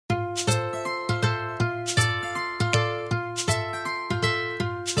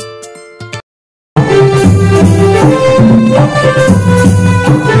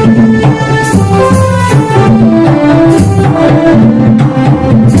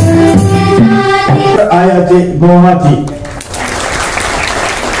IIT Guwahati.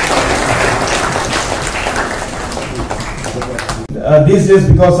 These days,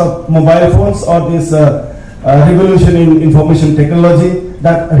 because of mobile phones or this revolution in information technology,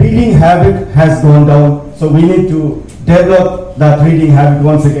 that reading habit has gone down. So we need to develop that reading habit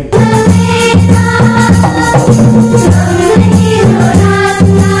once again.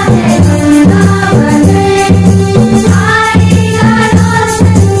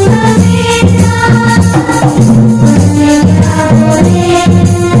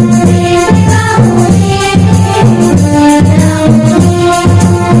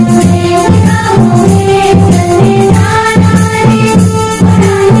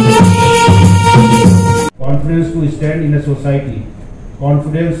 Confidence to stand in a society,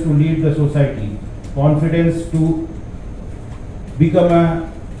 confidence to lead the society, confidence to become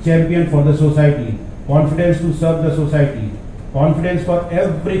a champion for the society, confidence to serve the society, confidence for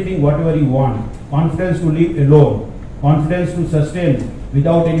everything whatever you want, confidence to live alone, confidence to sustain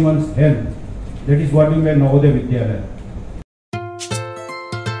without anyone's help. That is what we may know the Vidyalaya.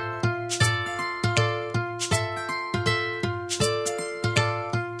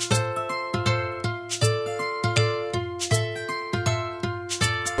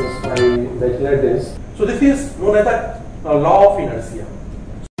 So this is known as the law of inertia.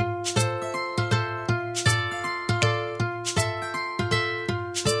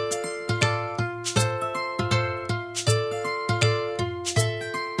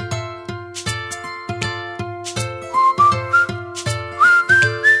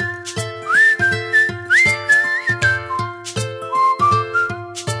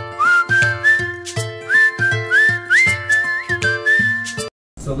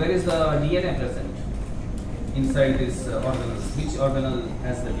 So where is the DNA present inside this organelle? Which organelle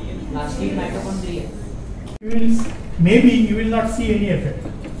has the DNA? Lastly, mitochondria. Maybe you will not see any effect.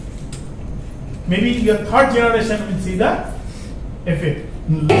 Maybe your third generation will see the effect.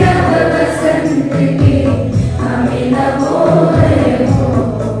 Today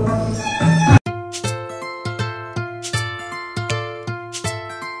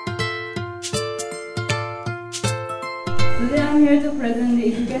I am here to present the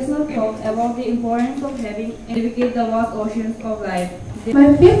educational talk about the importance of having and navigate the vast oceans of life.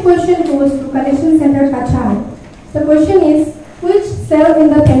 My fifth question goes to Collection Center Kachar. The question is, which cell in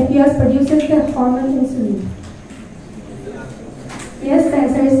the pancreas produces the hormone insulin? Yes, the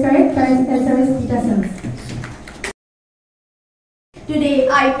answer is correct. Correct answer is beta cells. Today,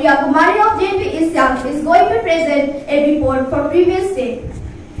 I, Priya Kumari of JNV is going to present a report for previous day.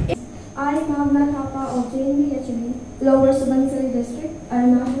 I, Bhavna Thapa of JNV Lower Subansari District,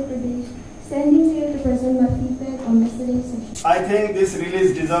 Arunachal Pradesh, standing here to present my feedback on yesterday's session. I think this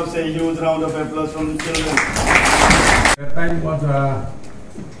release deserves a huge round of applause from the children. That time was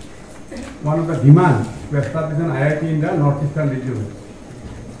one of the demands to establish an IIT in the northeastern region.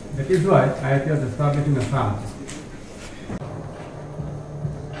 That is why IIT was established in Assam.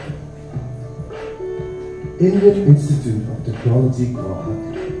 Indian Institute of Technology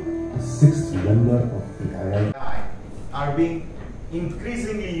Guwahati, the sixth member of the IIT, are being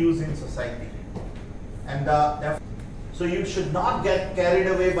increasingly used in society, and so you should not get carried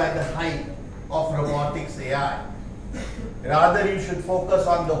away by the hype of robotics AI. Rather, you should focus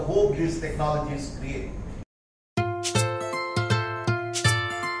on the hope these technologies create.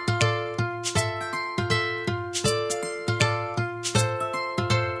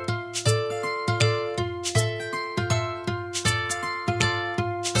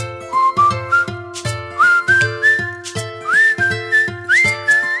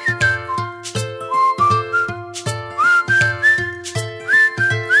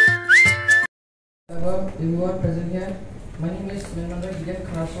 Everyone present here. My name is Vinodra Gideon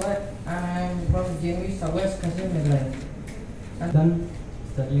Kharaswa and I am from JNV Southwest Kasim Meghalaya. And then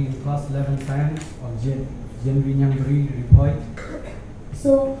studying in class 11 science of JNV Nyangri report.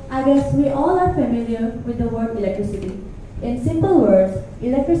 So I guess we all are familiar with the word electricity. In simple words,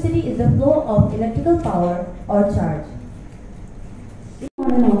 electricity is the flow of electrical power or charge.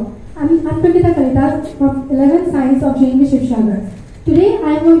 I'm Prakrita Kalita from 11th Science of JNV Shivsagar. Today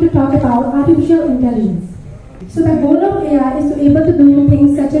I am going to talk about artificial intelligence. So the goal of AI is to be able to do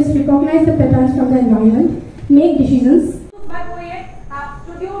things such as recognize the patterns from the environment, make decisions.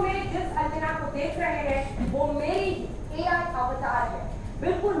 Studio में जिस अर्चना को देख रहे हैं वो मेरी AI अवतार है,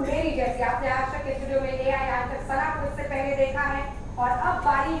 बिल्कुल मेरी जैसी। आपने आज तक के स्टूडियो में AI एंकर सना को इससे पहले देखा है और अब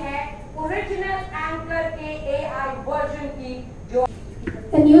बारी है ओरिजिनल एंकर के AI वर्जन की जो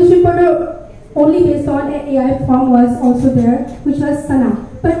A news reporter only based on an AI form was also there, which was Sana.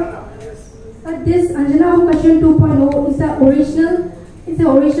 But this Anjana question 2.0 is the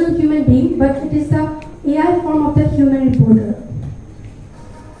original human being, but it is the AI form of the human reporter.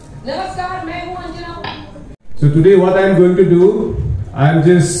 नमस्कार, मैं हूँ Anjana. So today what I am going to do, I'll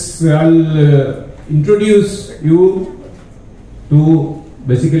introduce you to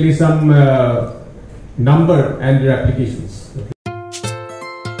basically some number and their applications.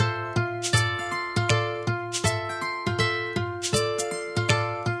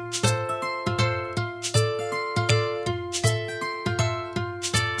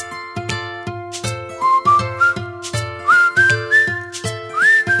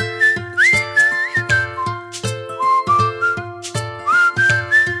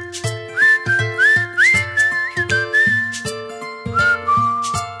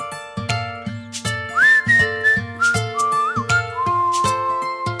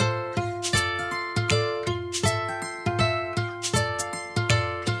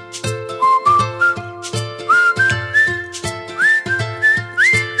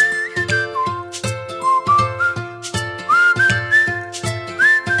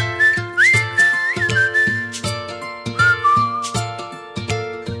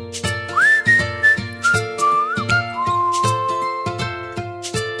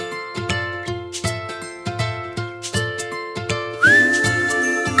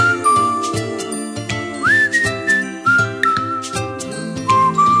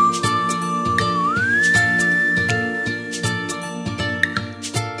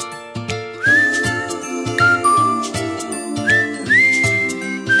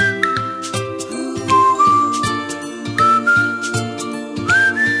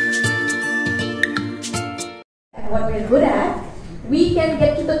 What we're good at, we can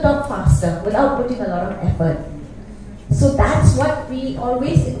get to the top faster without putting a lot of effort. So that's what we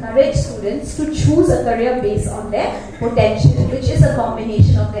always encourage students to choose a career based on their potential, which is a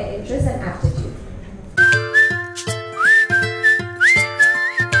combination of their interest and aptitude.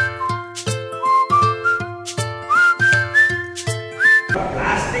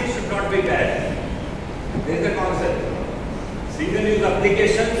 Plastic should not be bad. There is a concept. Single-use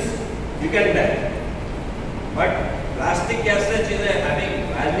applications you can ban. But plastic as such is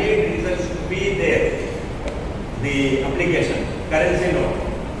having valid reasons to be there. The application, currency note,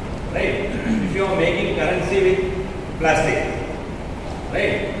 right? If you are making currency with plastic,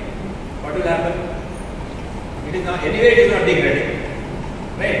 right? What will happen? It is not, anyway it is not degrading,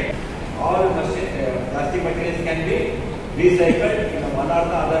 right? All plastic materials can be recycled in one or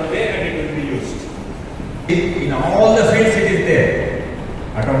the other way and it will be used. In all the fields it is there.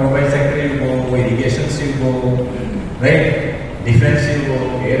 Automobile sector you go, irrigations you go, right? Defense you go,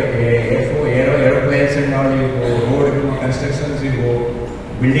 aeroplanes and all you go, road constructions you go,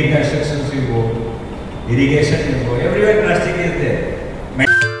 building constructions you go, irrigation you go, everywhere plastic is there.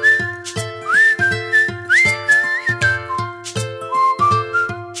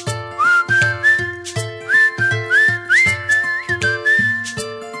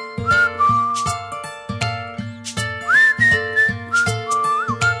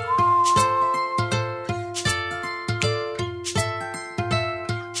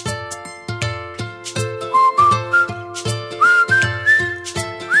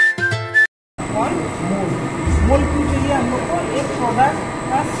 मोल क्यों चाहिए हम लोग को? एक product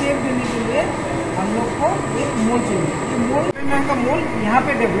का shape देने के लिए हम लोग को एक मोल चाहिए. ये मोल का मोल यहाँ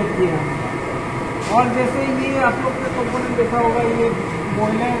पे डेवलप किया है. और जैसे ये आप लोग के कंपोनेंट देखा होगा, ये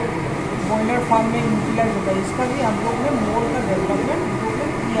बॉयलर फार्म में यूटिलाइज होता है. इसका भी हम लोग ने मोल का डेवलपमेंट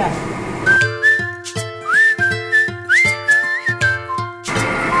किया है.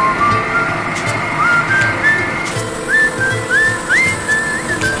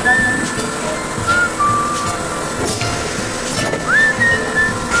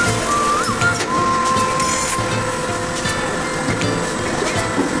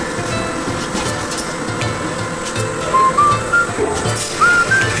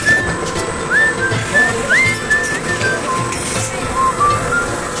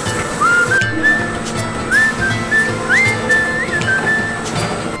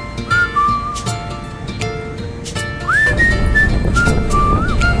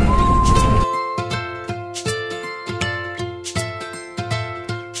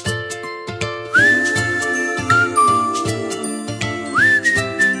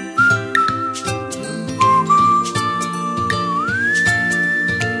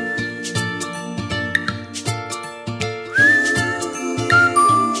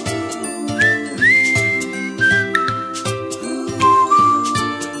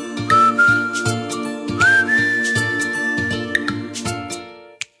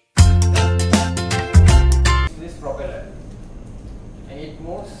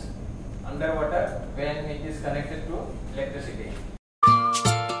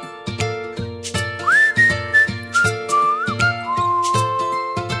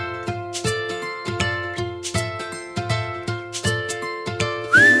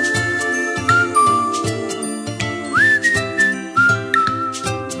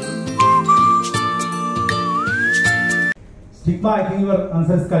 Stigma, I think your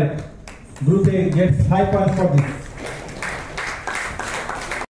answer is correct. Group A gets 5 points for this.